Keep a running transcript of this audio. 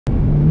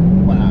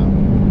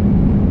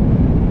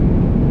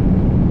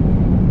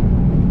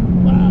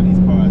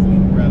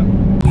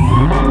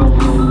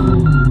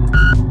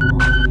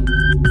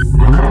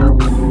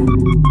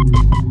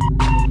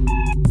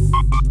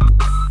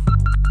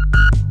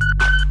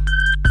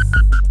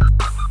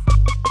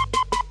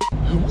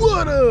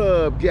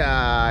up,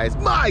 guys?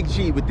 Mike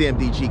G with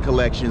MDG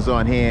Collections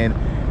on hand.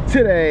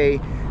 Today,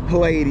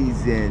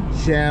 ladies and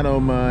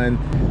gentlemen,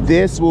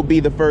 this will be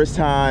the first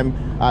time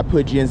I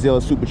put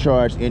Genzilla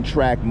Supercharged in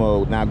track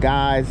mode. Now,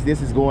 guys,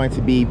 this is going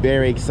to be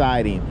very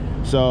exciting.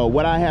 So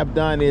what I have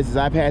done is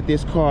I've had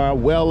this car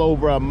well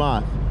over a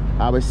month.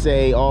 I would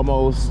say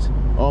almost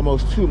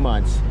 2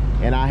 months,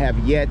 and I have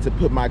yet to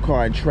put my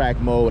car in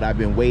track mode. I've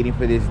been waiting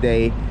for this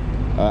day.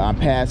 I'm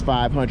past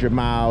 500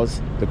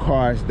 miles, the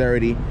car is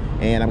dirty,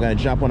 and I'm gonna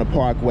jump on the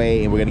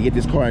parkway and we're gonna get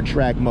this car in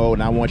track mode,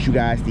 and I want you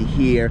guys to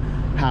hear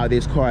how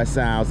this car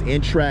sounds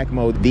in track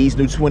mode. These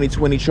new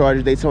 2020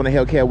 Charger Daytona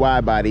Hellcat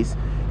Widebodies,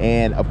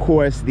 and of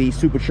course the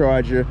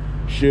Supercharger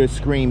should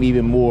scream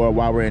even more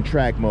while we're in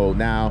track mode.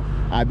 Now,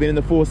 I've been in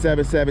the full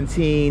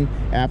 717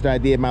 after I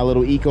did my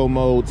little eco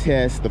mode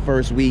test the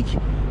first week,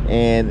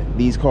 and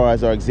these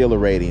cars are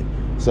exhilarating.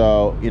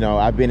 So, you know,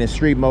 I've been in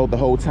street mode the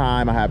whole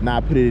time. I have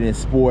not put it in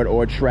sport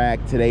or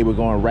track. Today we're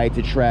going right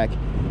to track,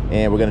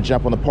 and we're gonna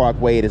jump on the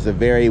parkway. It is a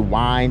very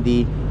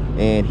windy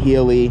and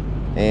hilly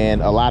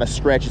and a lot of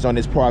stretches on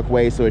this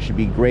parkway, so it should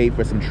be great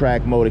for some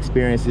track mode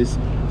experiences.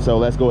 So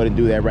let's go ahead and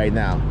do that right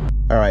now.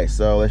 All right,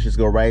 so let's just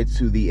go right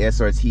to the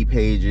SRT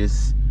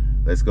pages.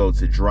 Let's go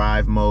to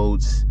drive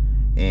modes,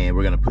 and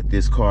we're gonna put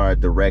this car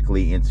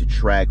directly into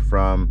track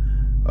from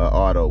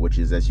auto, which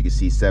is, as you can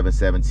see,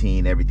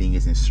 717. Everything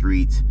is in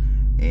street,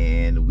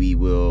 and we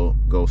will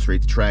go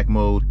straight to track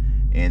mode.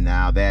 And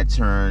now that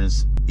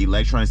turns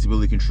electronic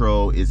stability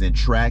control is in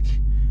track.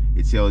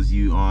 It tells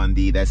you on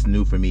the, that's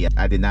new for me.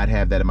 I did not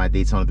have that in my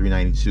Daytona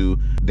 392.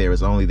 There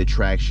is only the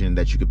traction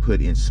that you could put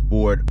in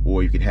sport,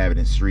 or you could have it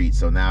in street.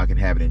 So now I can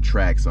have it in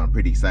track, so I'm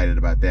pretty excited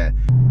about that.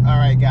 All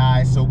right,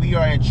 guys, so we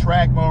are in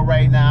track mode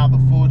right now, the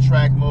full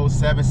track mode,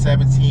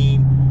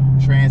 717.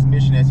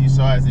 Transmission, as you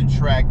saw, is in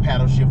track.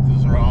 Paddle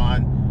shifters are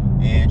on,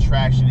 and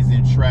traction is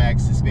in track,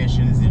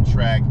 suspension is in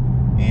track,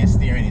 and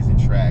steering is in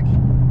track.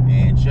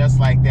 And just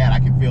like that, I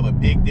can feel a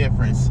big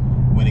difference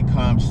when it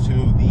comes to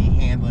the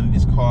handling of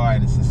this car,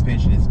 and the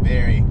suspension is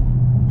very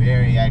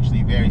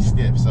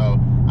stiff. So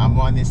I'm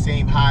on this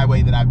same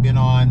highway that I've been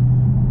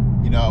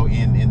on, you know,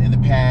 in the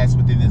past,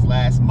 within this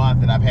last month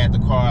that I've had the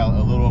car,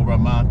 a little over a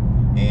month,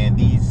 and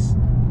these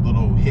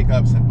little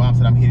hiccups and bumps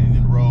that I'm hitting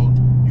in the road,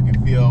 you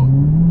can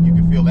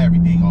feel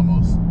everything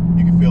almost.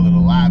 You can feel it a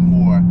lot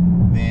more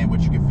than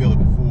what you can feel it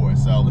before.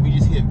 So let me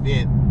just hit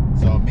vent,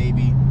 so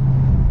maybe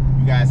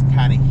you guys can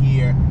kind of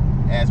hear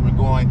as we're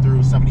going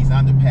through some of these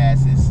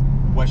underpasses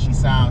what she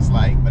sounds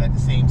like. But at the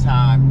same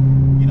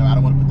time, you know, I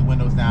don't want to put the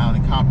windows down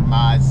and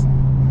compromise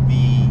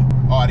the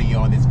audio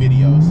on this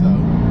video. So,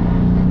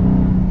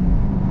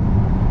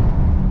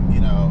 you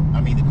know,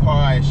 I mean, the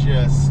car is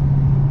just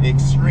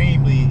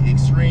extremely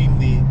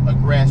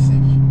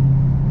aggressive,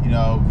 you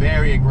know,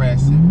 very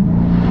aggressive.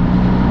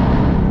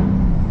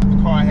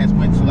 The car has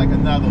went to like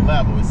another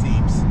level, it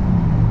seems.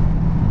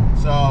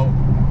 So,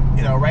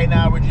 you know, right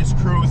now we're just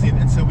cruising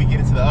until we get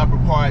into the upper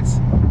parts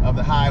of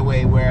the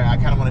highway, where I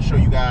kind of want to show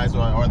you guys,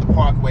 or the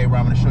parkway, where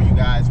I'm going to show you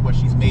guys what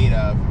she's made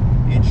of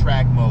in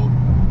track mode.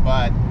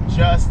 But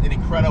just an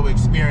incredible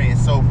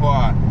experience so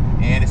far,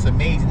 and it's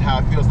amazing how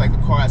it feels like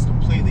the car is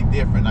completely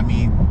different. I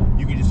mean,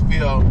 you can just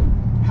feel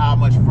how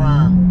much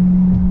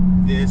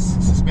firm this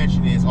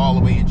suspension is all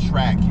the way in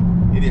track.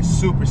 It is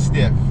super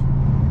stiff.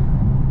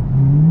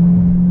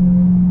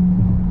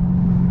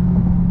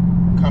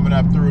 Coming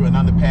up through an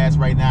underpass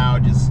right now,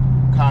 just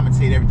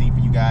commentate everything for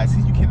you guys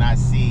because you cannot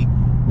see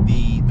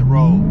the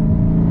road.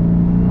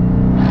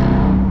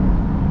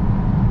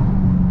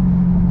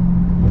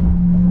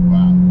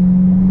 Wow.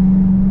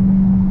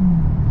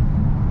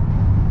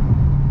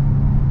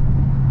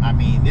 I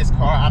mean, this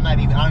car, I don't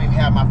even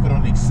have my foot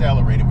on the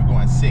accelerator. We're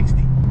going 60.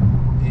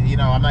 You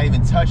know, I'm not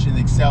even touching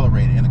the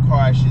accelerator, and the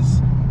car is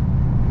just,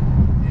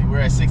 we're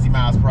at 60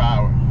 miles per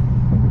hour.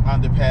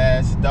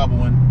 Underpass, double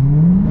one.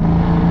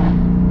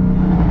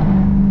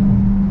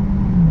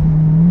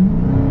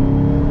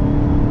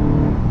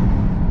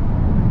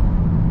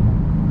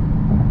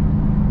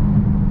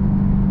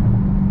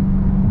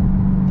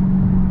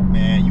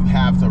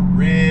 To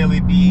really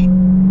be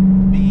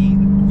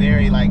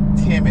very like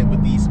timid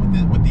with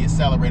the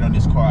accelerator on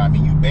this car. I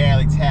mean, you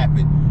barely tap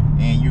it,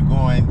 and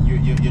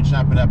you're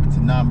jumping up into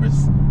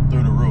numbers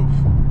through the roof.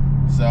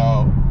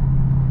 So,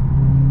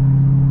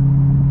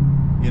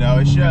 you know,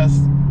 it's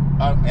just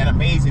an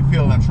amazing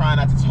feeling. I'm trying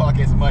not to talk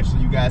as much so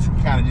you guys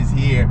can kind of just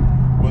hear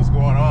what's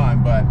going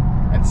on, but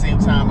at the same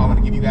time, I want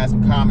to give you guys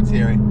some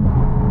commentary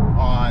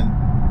on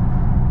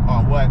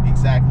what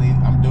exactly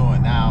I'm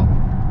doing now.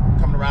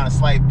 Coming around a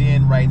slight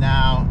bend right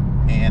now,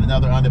 and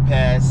another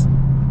underpass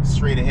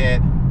straight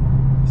ahead.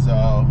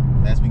 So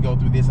as we go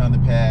through this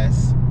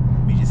underpass,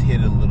 we just hit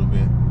it a little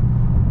bit.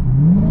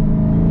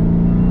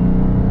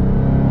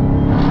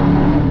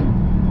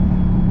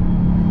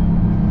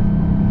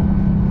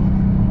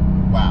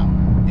 Wow.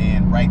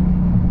 And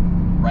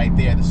right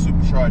there, the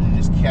Supercharger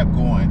just kept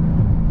going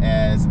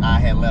as I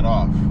had let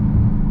off.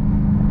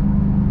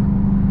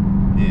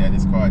 Yeah,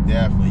 this car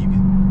definitely,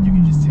 you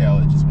can just tell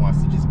it just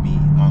wants to just be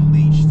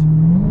unleashed.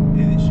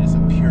 And it's just a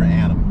pure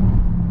animal.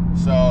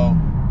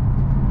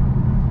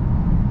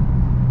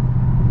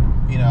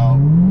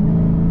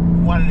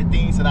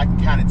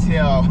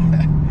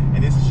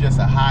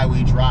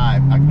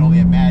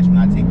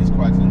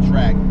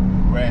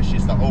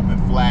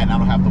 flat and I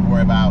don't have to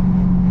worry about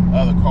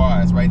other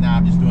cars. Right now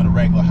I'm just doing a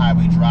regular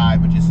highway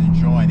drive, but just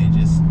enjoying it,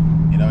 just,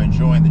 you know,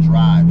 enjoying the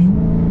drive.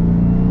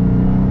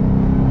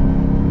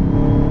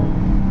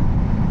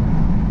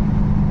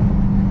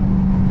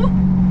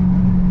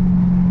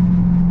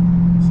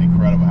 It's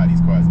incredible how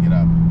these cars get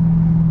up.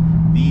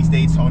 These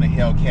Daytona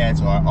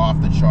Hellcats are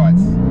off the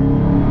charts.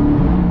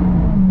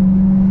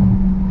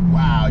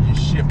 Wow,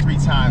 just shift 3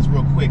 times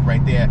real quick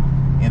right there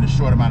in a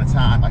short amount of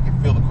time. I can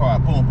feel the car,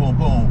 boom, boom,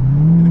 boom.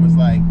 And it was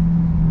like,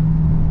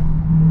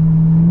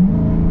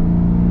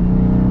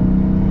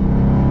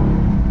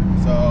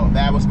 so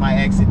that was my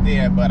exit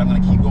there, but I'm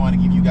gonna keep going to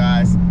give you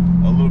guys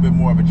a little bit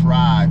more of a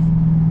drive.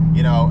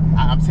 You know,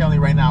 I'm telling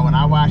you right now, when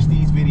I watch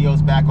these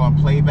videos back on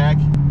playback,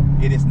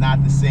 it is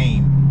not the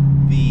same.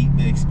 The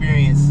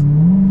experience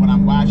when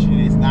I'm watching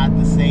it is not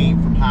the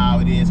same from how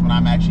it is when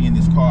I'm actually in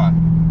this car.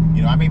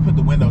 You know, I may put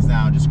the windows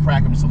down, just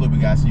crack them just a little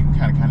bit, guys, so you can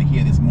kind of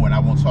hear this more and I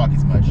won't talk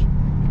as much.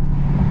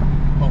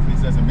 Hopefully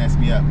this doesn't mess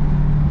me up.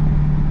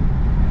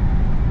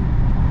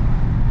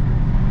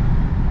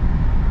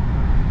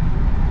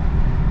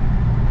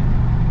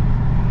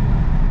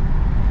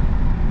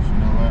 You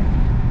know what?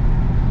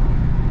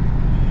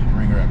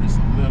 Bring her up just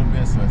a little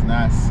bit so it's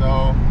not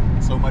so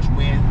much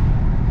wind.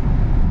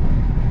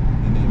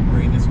 And then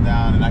bring this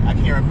down. And I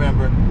can't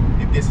remember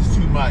if this is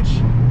too much,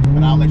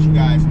 but I'll let you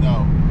guys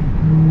know.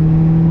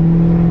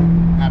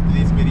 After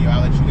this video,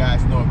 I'll let you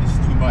guys know if this is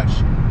too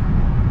much,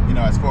 you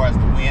know, as far as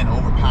the wind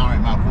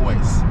overpowering my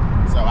voice.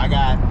 So I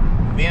got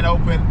vent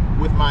open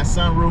with my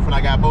sunroof, and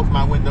I got both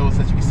my windows,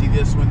 as you can see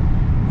this one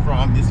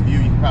from this view.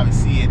 You can probably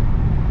see it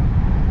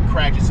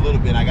cracked just a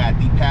little bit. I got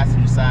the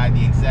passenger side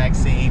the exact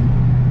same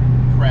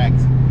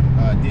cracked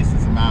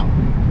distance amount.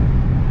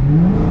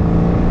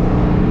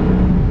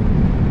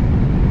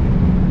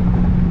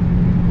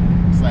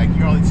 It's like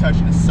you're only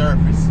touching the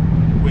surface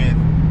with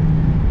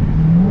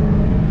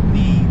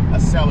the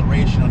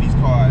acceleration on these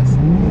cars.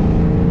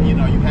 You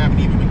know, you haven't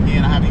even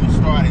begun, I haven't even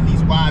started.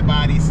 These wide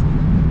bodies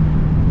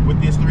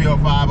with this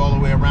 305 all the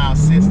way around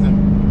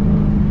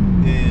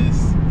system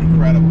is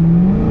incredible.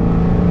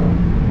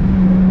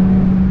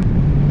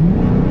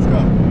 Let's go.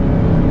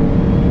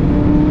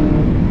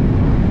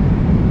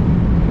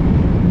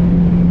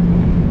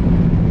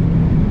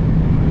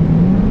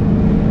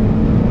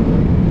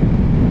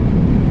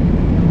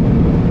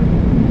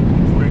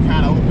 So where it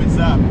kind of opens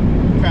up,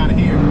 you kind of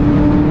hear it.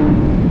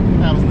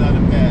 That was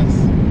another pass.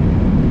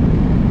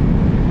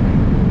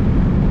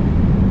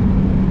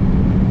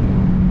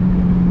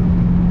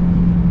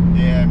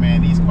 Yeah,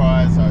 man, these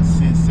cars are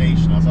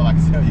sensational. That's all I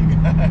can tell you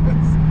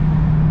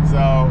guys.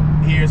 So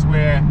here's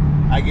where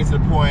I get to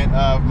the point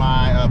of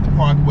the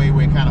parkway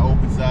where it kind of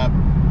opens up,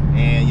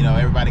 and you know,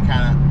 everybody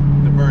kind of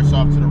diverts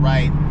off to the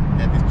right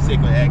at this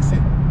particular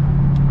exit.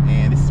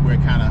 And this is where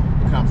it kind of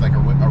becomes like a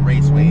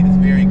raceway, and it's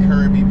very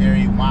curvy,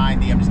 very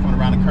windy. I'm just coming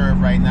around the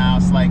curve right now,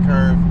 slight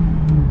curve.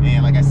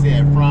 And like I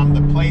said, from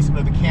the placement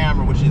of the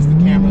camera, which is the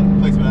camera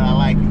placement that I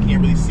like, you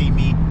can't really see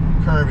me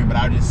curving, but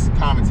I'll just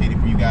commentate it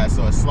for you guys.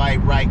 So a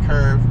slight right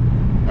curve,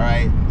 all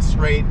right,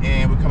 straight,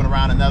 and we're coming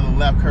around another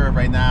left curve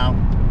right now.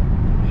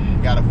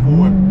 Got a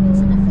Ford, looks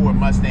like a Ford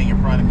Mustang in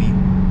front of me,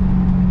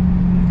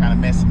 kind of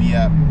messing me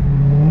up.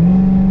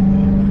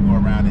 I'm gonna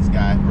go around this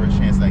guy first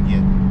chance I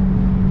get.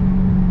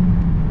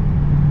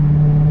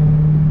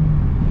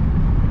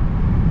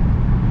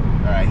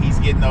 All right, he's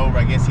getting over,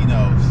 I guess he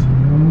knows.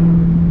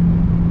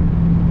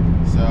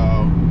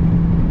 So,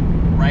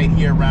 right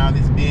here around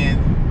this bend,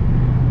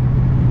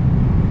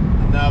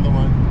 another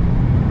one.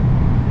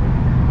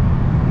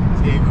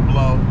 Just gave him a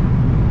blow.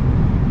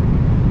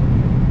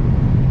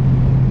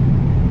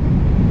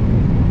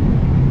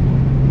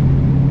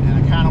 And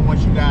I kind of want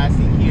you guys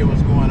to hear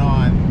what's going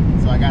on.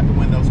 So I got the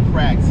windows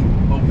cracked.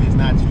 Hopefully it's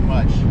not too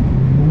much.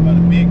 But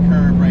a big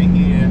curve right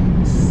here,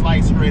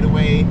 slight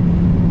straightaway,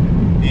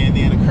 and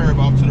then a curve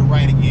off to the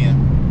right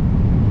again.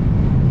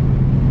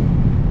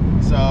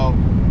 So,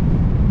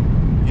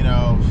 you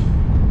know,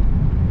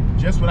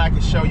 just what I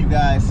can show you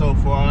guys so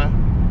far,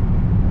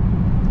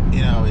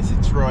 you know, it's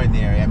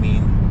extraordinary. I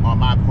mean, on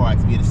my part,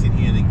 to be able to sit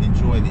here and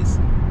enjoy this.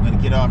 I'm gonna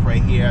get off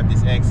right here at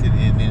this exit,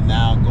 and then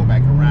now go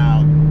back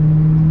around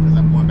because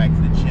I'm going back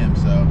to the gym.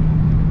 So,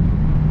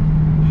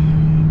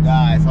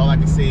 guys, all I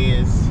can say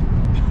is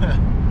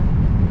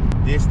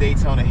this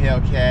Daytona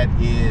Hellcat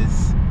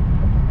is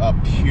a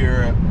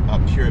pure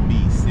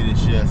beast. It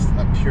is just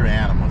a pure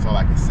animal. That's all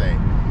I can say.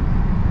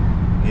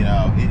 You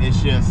know,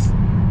 it's just,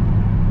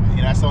 you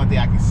know, that's the only thing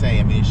I can say.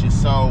 I mean, it's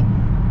just so,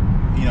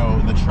 you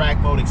know, the track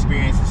mode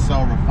experience is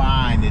so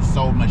refined. There's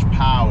so much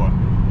power.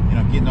 You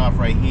know, getting off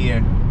right here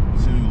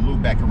to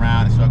loop back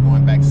around and start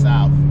going back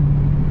south.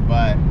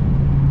 But,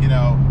 you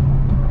know,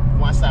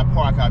 once I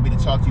park, I'll be to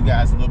talk to you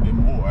guys a little bit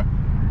more.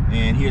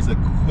 And here's a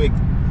quick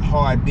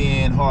hard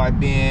bend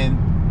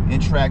in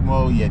track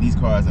mode. Yeah, these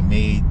cars are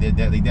made. They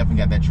definitely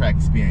got that track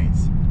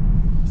experience.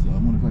 So I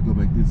wonder if I go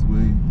back this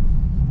way.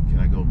 Can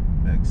I go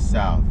back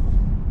south?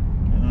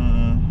 I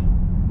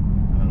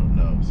don't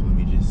know. So let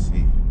me just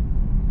see.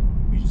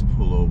 Let me just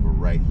pull over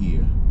right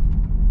here.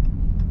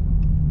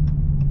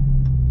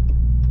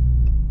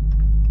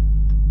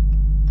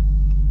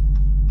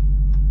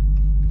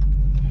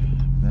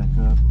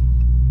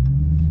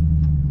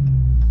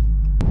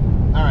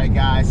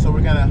 guys, so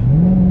we're gonna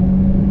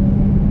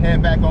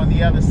head back on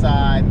the other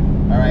side.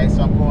 All right,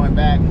 so I'm going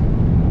back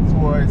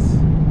towards,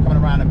 coming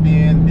around a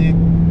bend, big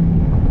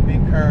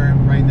curve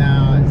right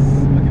now.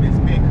 Look at this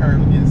big curve,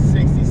 we're getting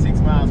 66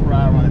 miles per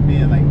hour on a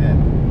bend like that.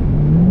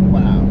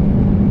 Wow.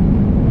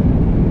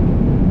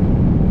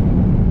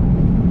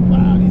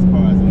 Wow, these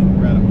cars are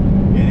incredible.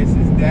 Yeah, this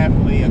is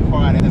definitely a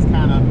car that is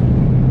kind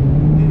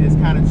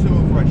of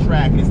tuned for a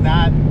track. It's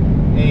not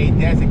a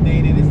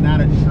designated, it's not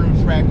a true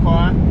track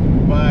car,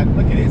 but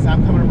look at this.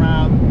 I'm coming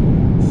around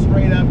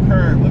straight up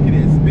curve. Look at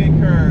this big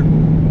curve,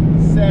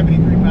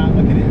 73 miles.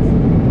 Look at this.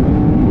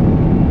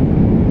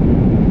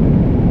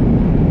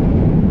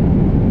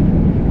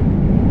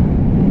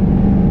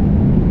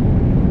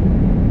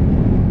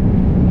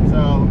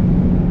 So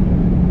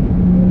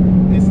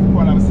this is the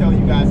part I was telling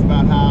you guys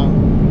about, how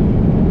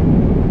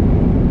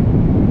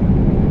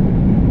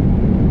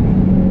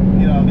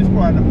this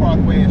part of the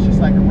parkway is just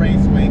like a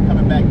raceway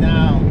coming back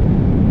down,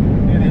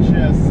 and it's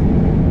just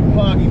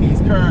hugging these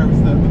curves.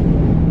 The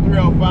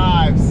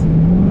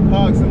 305s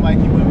hugs them like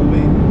you wouldn't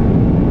believe.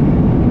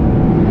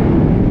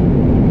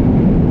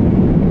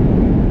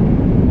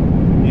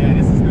 Yeah,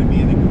 this is going to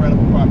be an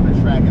incredible car for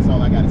the track. That's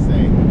all I got to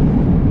say.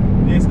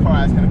 This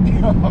car is going to be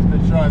off the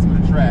charts for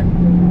the track.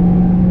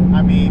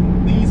 I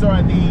mean, these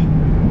are the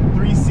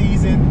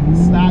 3-season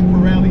stock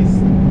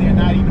Pirellis. They're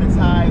not even a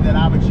tie that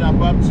I would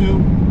jump up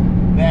to,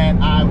 that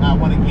I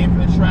want to get for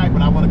the track,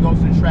 but I want to go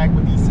to the track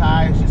with these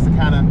tires just to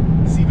kind of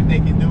see what they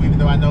can do, even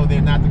though I know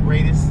they're not the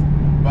greatest.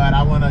 But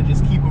I want to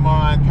just keep them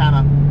on, kind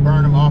of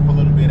burn them off a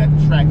little bit at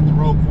the track, at the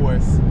road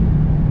course,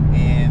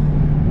 and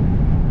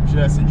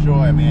just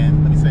enjoy,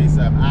 man. Let me tell you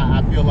something.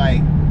 I feel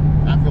like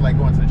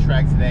going to the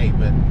track today,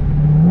 but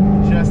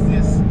just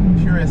this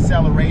pure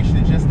acceleration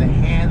and just the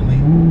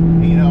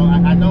handling. You know,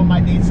 I know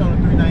my Daytona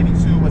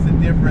 392 was a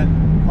different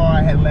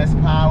car, had less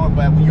power,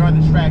 but when you're on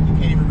the track, you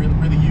can't even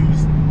really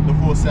use the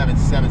full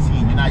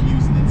 717. You're not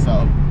using it,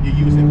 so you're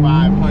using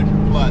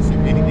 500 plus.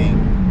 If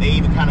anything, they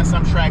even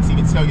some tracks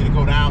even tell you to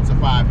go down to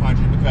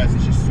 500 because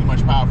it's just too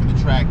much power for the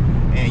track,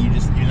 and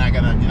you're not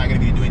gonna be able to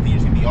do anything. You're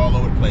just gonna be all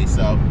over the place.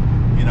 So,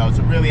 you know,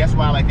 that's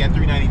why I like that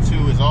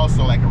 392 is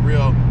also like a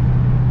real,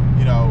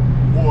 you know,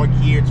 more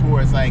geared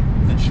towards like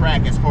the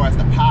track as far as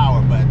the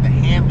power, but the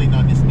handling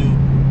on this new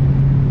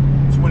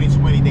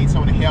 2020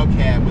 Daytona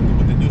Hellcat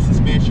with the new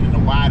suspension and the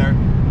wider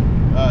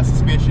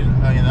suspension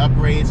and the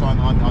upgrades on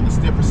the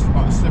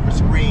stiffer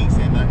springs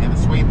and the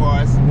sway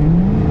bars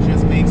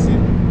just makes it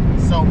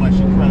so much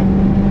incredible.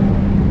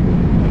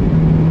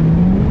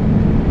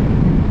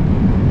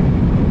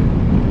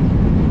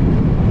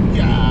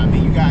 Yeah, I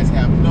mean, you guys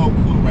have no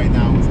clue right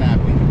now what's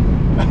happening.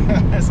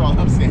 That's all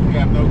I'm saying. You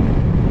have no clue.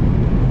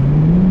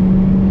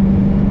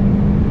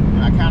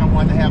 And I kind of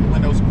wanted to have the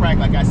windows cracked,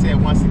 like I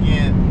said, once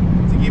again,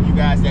 to give you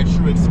guys that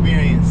true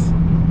experience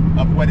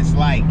of what it's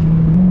like.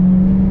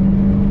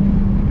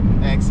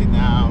 Exit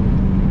now.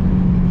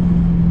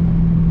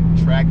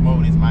 Track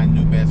mode is my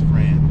new best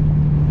friend.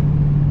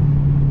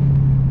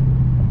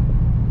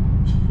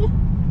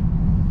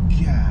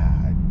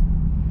 God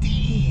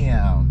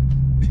damn.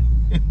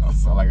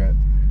 So like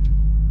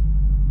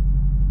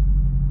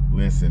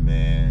listen,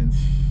 man.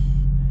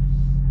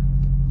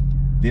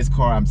 This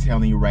car, I'm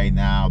telling you right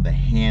now, the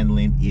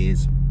handling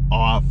is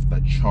off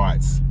the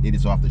charts. It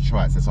is off the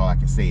charts. That's all I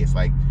can say. It's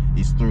like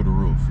it's through the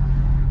roof.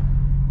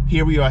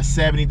 Here we are,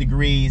 70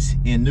 degrees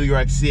in New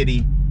York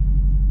City,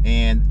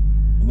 and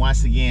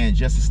once again,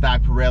 just a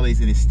stock Pirellis,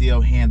 and it's still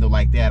handled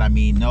like that. I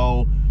mean,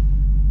 no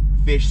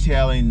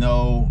fishtailing,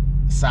 no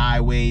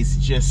sideways,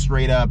 just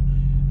straight up.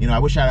 You know, I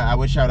wish I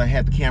would have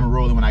had the camera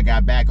rolling when I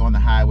got back on the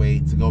highway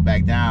to go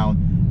back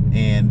down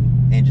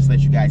and just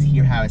let you guys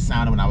hear how it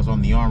sounded when I was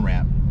on the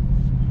on-ramp.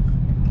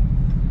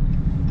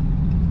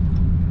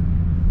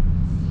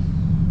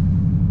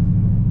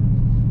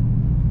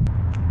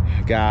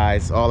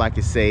 Guys, all I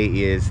can say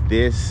is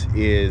this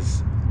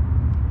is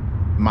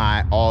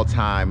my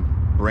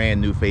all-time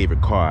brand new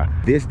favorite car.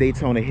 This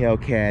Daytona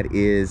Hellcat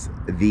is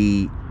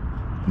the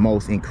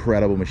most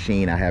incredible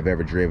machine I have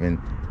ever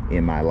driven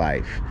in my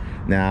life.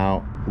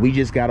 Now, we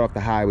just got off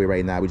the highway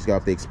right now. We just got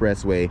off the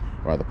expressway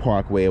or the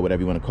parkway or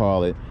whatever you want to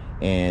call it,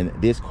 and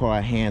this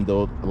car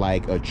handled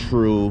like a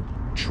true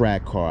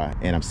track car.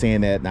 And I'm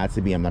saying that not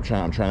to be, I'm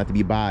trying not to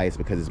be biased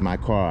because it's my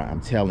car.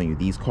 I'm telling you,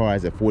 these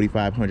cars at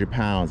 4,500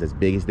 pounds, as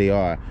big as they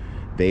are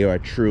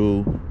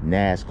true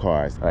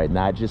NASCARs. All right,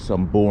 not just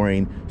some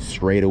boring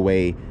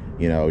straightaway,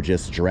 you know,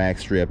 just drag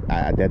strip.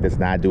 That does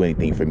not do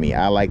anything for me.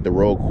 I like the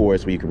road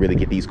course where you can really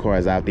get these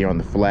cars out there on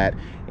the flat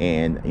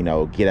and, you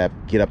know, get up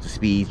to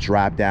speeds,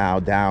 drop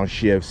down,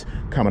 downshifts,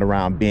 coming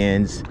around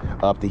bends,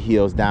 up the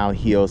hills, down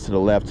hills, to the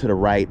left, to the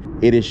right.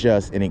 It is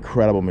just an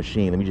incredible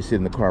machine. Let me just sit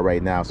in the car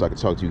right now so I can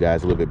talk to you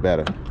guys a little bit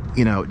better.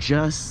 You know,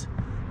 just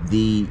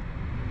the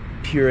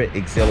pure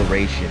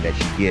exhilaration that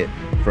you get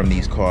from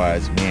these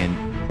cars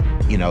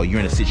when, you know, you're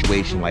in a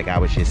situation like I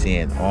was just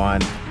in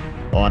on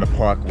a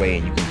parkway,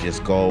 and you can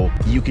just go,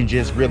 you can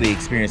just really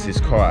experience this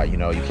car. You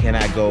know, you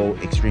cannot go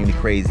extremely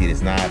crazy.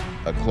 It's not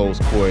a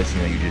closed course.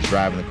 You know, you're just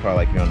driving the car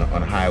like you're on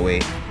a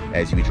highway,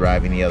 as you be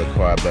driving the other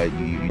car, but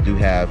you do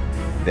have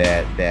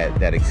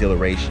that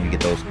exhilaration. You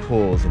get those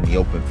pulls in the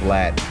open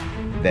flat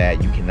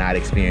that you cannot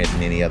experience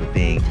in any other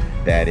thing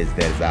that is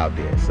out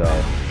there. So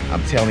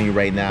I'm telling you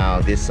right now,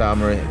 this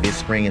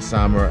spring and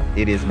summer,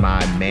 it is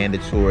my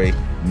mandatory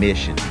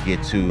mission to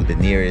get to the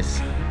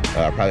nearest,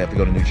 I probably have to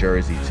go to New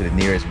Jersey, to the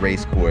nearest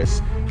race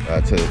course,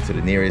 to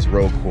the nearest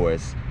road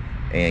course,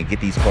 and get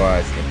these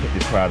cars and put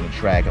this car on the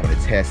track. I want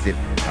to test it.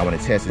 I want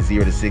to test it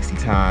 0 to 60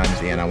 times,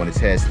 and I want to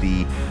test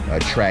the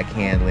track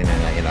handling,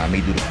 and I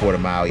may do the quarter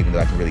mile, even though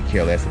I can really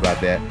care less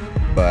about that.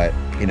 But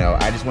you know,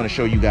 I just want to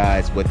show you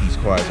guys what these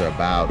cars are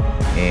about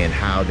and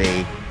how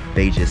they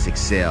just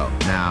excel.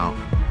 Now,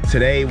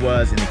 today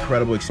was an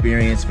incredible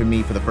experience for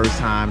me for the first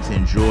time to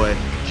enjoy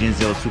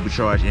Genzilla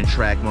Supercharged in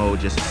track mode,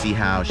 just to see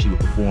how she would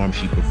perform.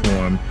 She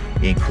performed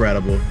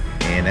incredible.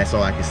 And that's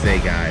all I can say,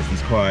 guys.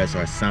 These cars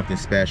are something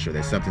special.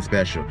 They're something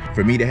special.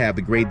 For me to have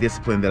the great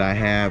discipline that I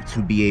have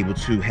to be able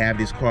to have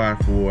this car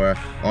for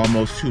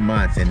almost 2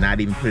 months and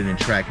not even put it in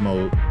track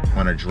mode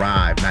on a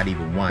drive, not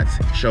even once,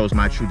 shows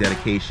my true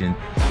dedication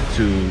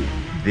to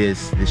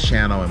this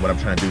channel and what I'm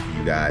trying to do for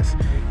you guys.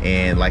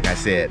 And like I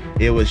said,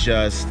 it was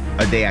just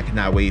a day I could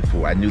not wait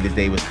for. I knew this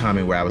day was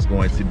coming where I was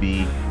going to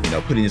be, you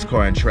know, putting this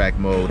car in track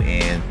mode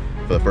and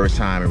for the first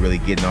time and really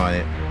getting on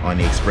it on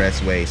the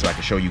expressway so I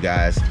can show you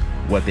guys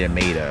what they're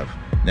made of.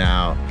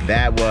 Now,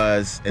 that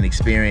was an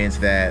experience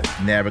that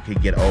never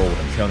could get old,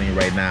 I'm telling you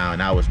right now,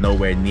 and I was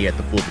nowhere near at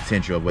the full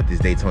potential of what this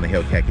Daytona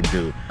Hellcat can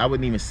do. I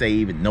wouldn't even say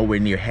even nowhere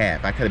near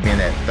half. I could have been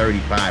at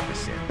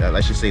 35%.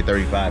 Let's just say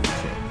 35%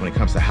 when it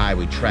comes to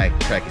highway track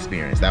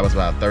experience. That was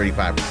about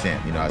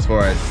 35%. You know, as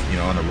far as, you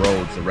know, on the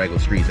roads, the regular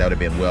streets, that would have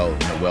been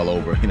well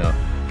over, you know,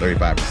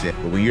 35%.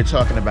 But when you're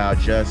talking about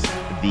just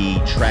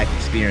the track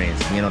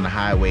experience, being on the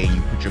highway,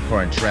 you put your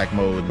car in track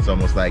mode, it's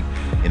almost like,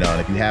 you know,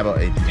 if you have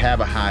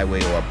a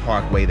highway or a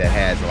parkway that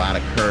has a lot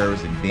of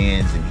curves and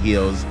bends and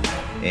hills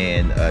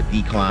and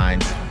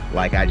declines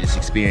like I just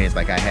experienced,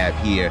 like I have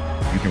here,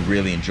 you can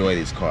really enjoy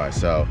this car.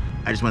 So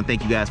I just want to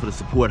thank you guys for the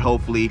support.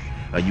 Hopefully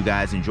you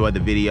guys enjoyed the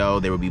video.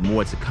 There will be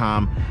more to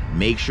come.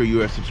 Make sure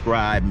you are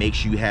subscribed. Make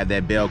sure you have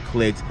that bell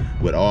clicked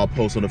with all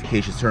post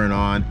notifications turned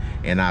on,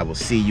 and I will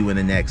see you in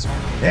the next one.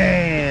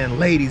 And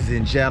ladies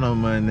and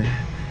gentlemen,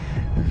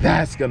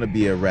 that's gonna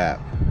be a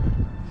wrap.